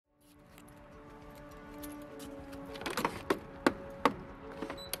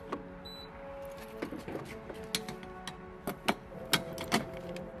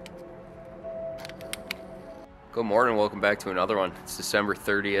Good morning, welcome back to another one. It's December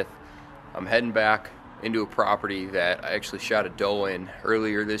 30th. I'm heading back into a property that I actually shot a doe in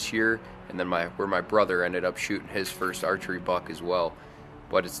earlier this year, and then where my brother ended up shooting his first archery buck as well.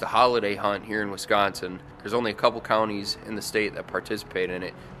 But it's the holiday hunt here in Wisconsin. There's only a couple counties in the state that participate in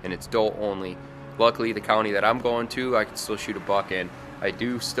it, and it's doe only. Luckily, the county that I'm going to, I can still shoot a buck in. I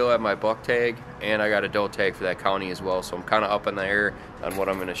do still have my buck tag, and I got a doe tag for that county as well, so I'm kind of up in the air on what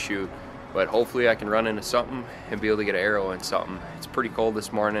I'm going to shoot. But hopefully I can run into something and be able to get an arrow in something. It's pretty cold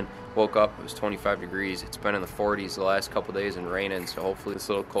this morning. Woke up, it was 25 degrees. It's been in the 40s the last couple days and raining, so hopefully this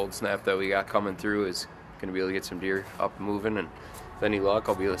little cold snap that we got coming through is going to be able to get some deer up and moving. And with any luck,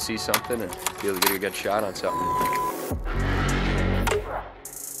 I'll be able to see something and be able to get a good shot on something.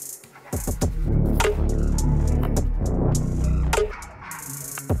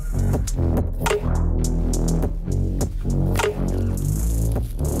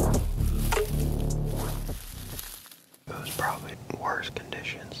 Worst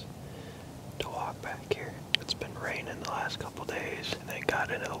conditions to walk back here. It's been raining the last couple days, and it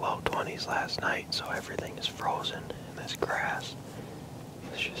got into the low 20s last night, so everything is frozen, and this grass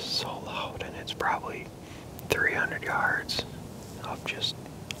is just so loud, and it's probably 300 yards of just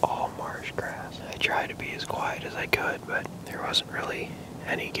all marsh grass. I tried to be as quiet as I could, but there wasn't really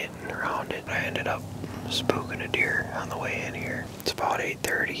any getting around it. I ended up spooking a deer on the way in here. It's about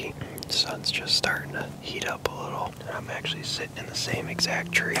 8:30. The sun's just starting to heat up a little, and I'm actually sitting in the same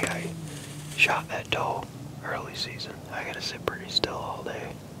exact tree I shot that doe early season. I gotta sit pretty still all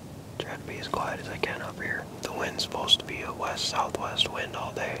day, try to be as quiet as I can up here. The wind's supposed to be a west-southwest wind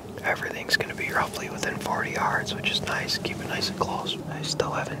all day. Everything's gonna be roughly within 40 yards, which is nice. Keep it nice and close. I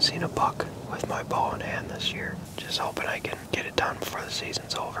still haven't seen a buck with my bow in hand this year. Just hoping I can get it done before the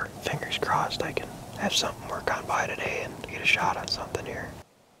season's over. Fingers crossed I can have something to work on by today and get a shot on something here.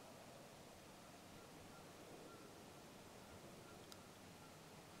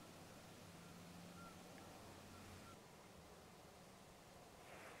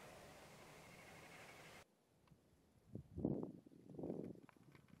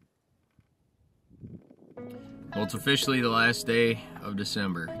 Well, it's officially the last day of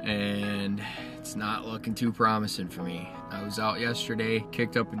December, and it's not looking too promising for me. I was out yesterday,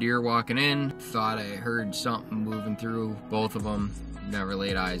 kicked up a deer walking in, thought I heard something moving through both of them, never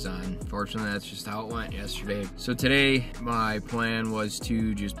laid eyes on. Fortunately, that's just how it went yesterday. So today, my plan was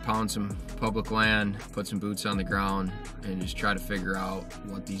to just pound some public land, put some boots on the ground, and just try to figure out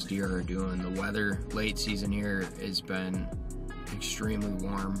what these deer are doing. The weather late season here has been extremely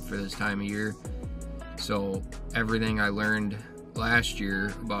warm for this time of year. So everything I learned last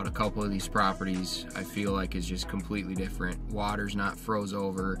year about a couple of these properties, I feel like is just completely different. Water's not froze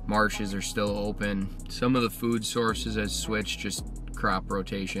over, marshes are still open. Some of the food sources has switched, just crop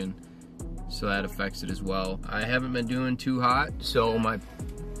rotation, so that affects it as well. I haven't been doing too hot, so my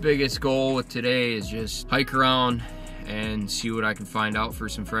biggest goal with today is just hike around and see what I can find out for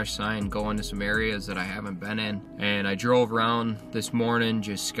some fresh sign, go into some areas that I haven't been in. And I drove around this morning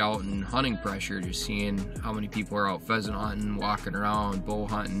just scouting hunting pressure, just seeing how many people are out pheasant hunting, walking around, bow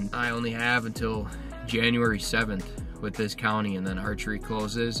hunting. I only have until January 7th with this county, and then archery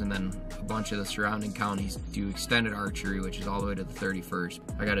closes, and then a bunch of the surrounding counties do extended archery, which is all the way to the 31st.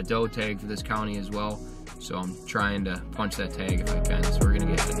 I got a doe tag for this county as well, so I'm trying to punch that tag if I can. So we're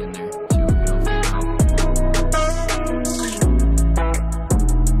gonna get it in there, see what we can figure out.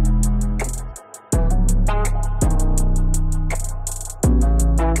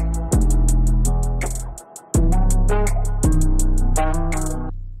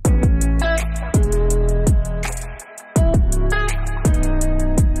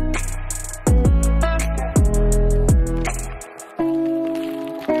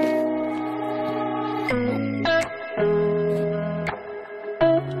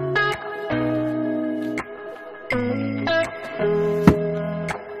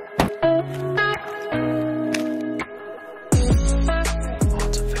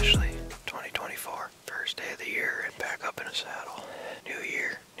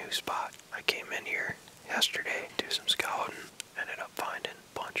 Yesterday, do some scouting, ended up finding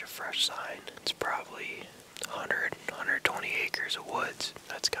a bunch of fresh sign. It's probably 120 acres of woods.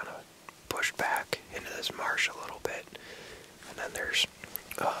 That's kind of pushed back into this marsh a little bit. And then there's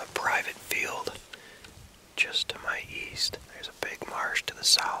a private field just to my east. There's a big marsh to the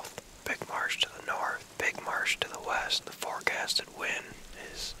south, big marsh to the north, big marsh to the west. The forecasted wind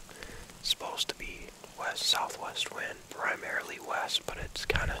is supposed to be west-southwest wind, primarily west, but it's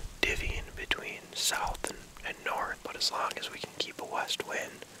kind of divvying between south and north. But as long as we can keep a west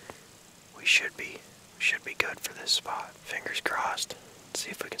wind, we should be good for this spot. Fingers crossed. Let's see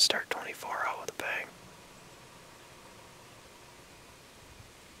if we can start 24 out with a bang.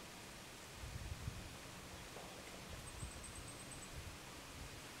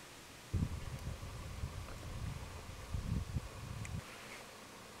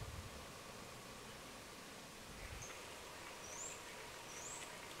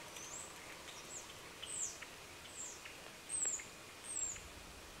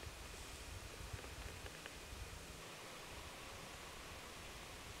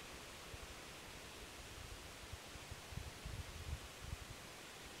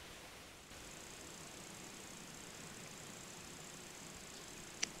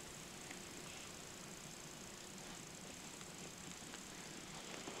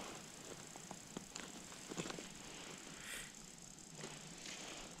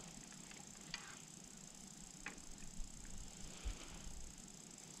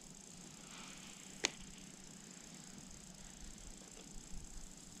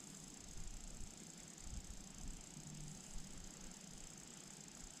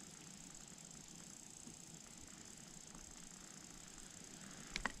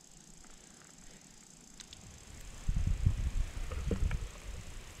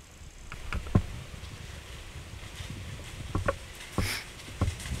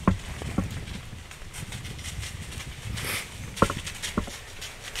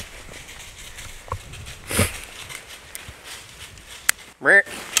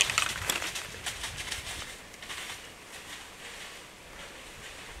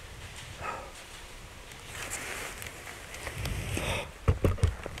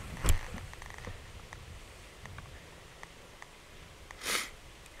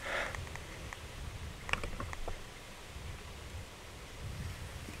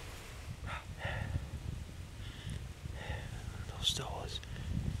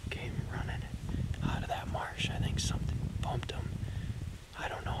 something bumped them. I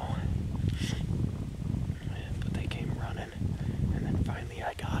don't know. But they came running, and then finally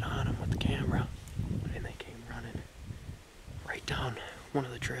I got on them with the camera, and they came running right down one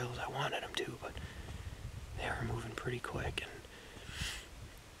of the trails I wanted them to, but they were moving pretty quick,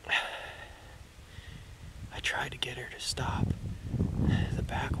 and I tried to get her to stop. The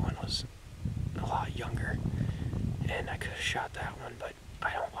back one was a lot younger, and I could have shot that one, but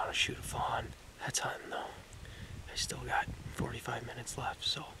I don't want to shoot a fawn. That's hunting though. I still got 45 minutes left,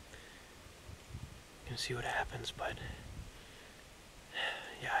 so I'm gonna see what happens, but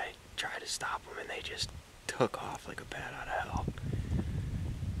yeah, I tried to stop them and they just took off like a bat out of hell.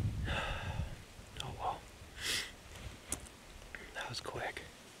 Oh well. That was quick.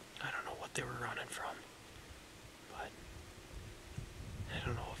 I don't know what they were running from, but I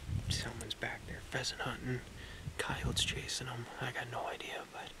don't know if someone's back there pheasant hunting, coyotes chasing them. I got no idea,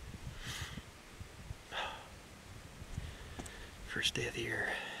 but first day of the year,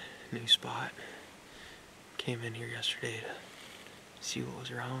 new spot. Came in here yesterday to see what was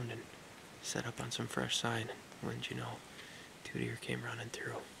around and set up on some fresh sign. Wouldn't you know, 2 deer came running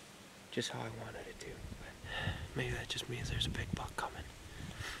through, just how I wanted it to. But maybe that just means there's a big buck coming.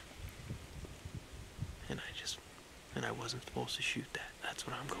 And I wasn't supposed to shoot that. That's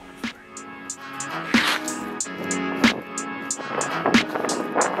what I'm going for.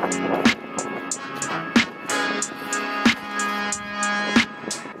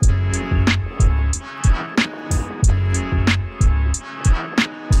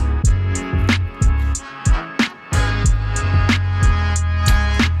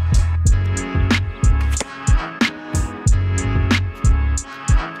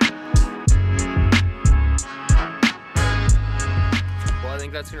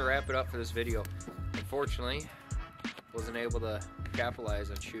 That's gonna wrap it up for this video. Unfortunately, wasn't able to capitalize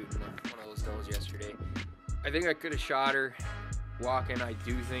on shooting one of those does yesterday. I think I could have shot her walking. I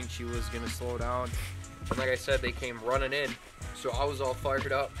do think she was gonna slow down. And like I said, they came running in, so I was all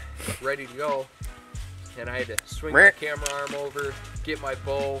fired up, ready to go. And I had to swing my camera arm over, get my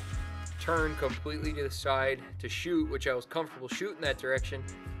bow, turn completely to the side to shoot, which I was comfortable shooting that direction.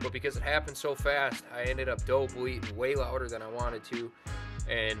 But because it happened so fast, I ended up doe bleating way louder than I wanted to.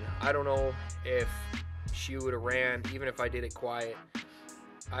 And I don't know if she would have ran, even if I did it quiet.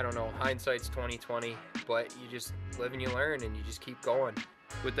 I don't know, hindsight's 20/20, but you just live and you learn and you just keep going.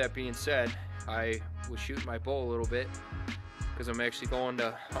 With that being said, I was shooting my bow a little bit because I'm actually going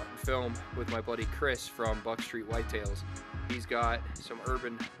to hunt and film with my buddy Chris from Buck Street Whitetails. He's got some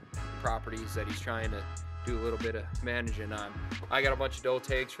urban properties that he's trying to do a little bit of managing on. I got a bunch of doe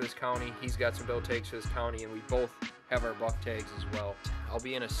tags for this county, he's got some doe tags for this county, and we both have our buck tags as well. I'll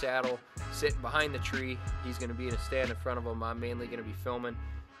be in a saddle sitting behind the tree, he's going to be in a stand in front of him. I'm mainly going to be filming,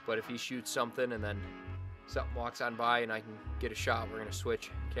 but if he shoots something and then something walks on by and I can get a shot, we're going to switch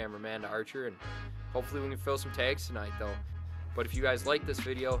cameraman to archer, and hopefully we can fill some tags tonight though. But if you guys like this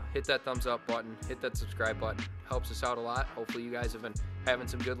video, hit that thumbs up button, hit that subscribe button, helps us out a lot. Hopefully you guys have been having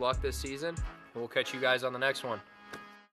some good luck this season, and we'll catch you guys on the next one.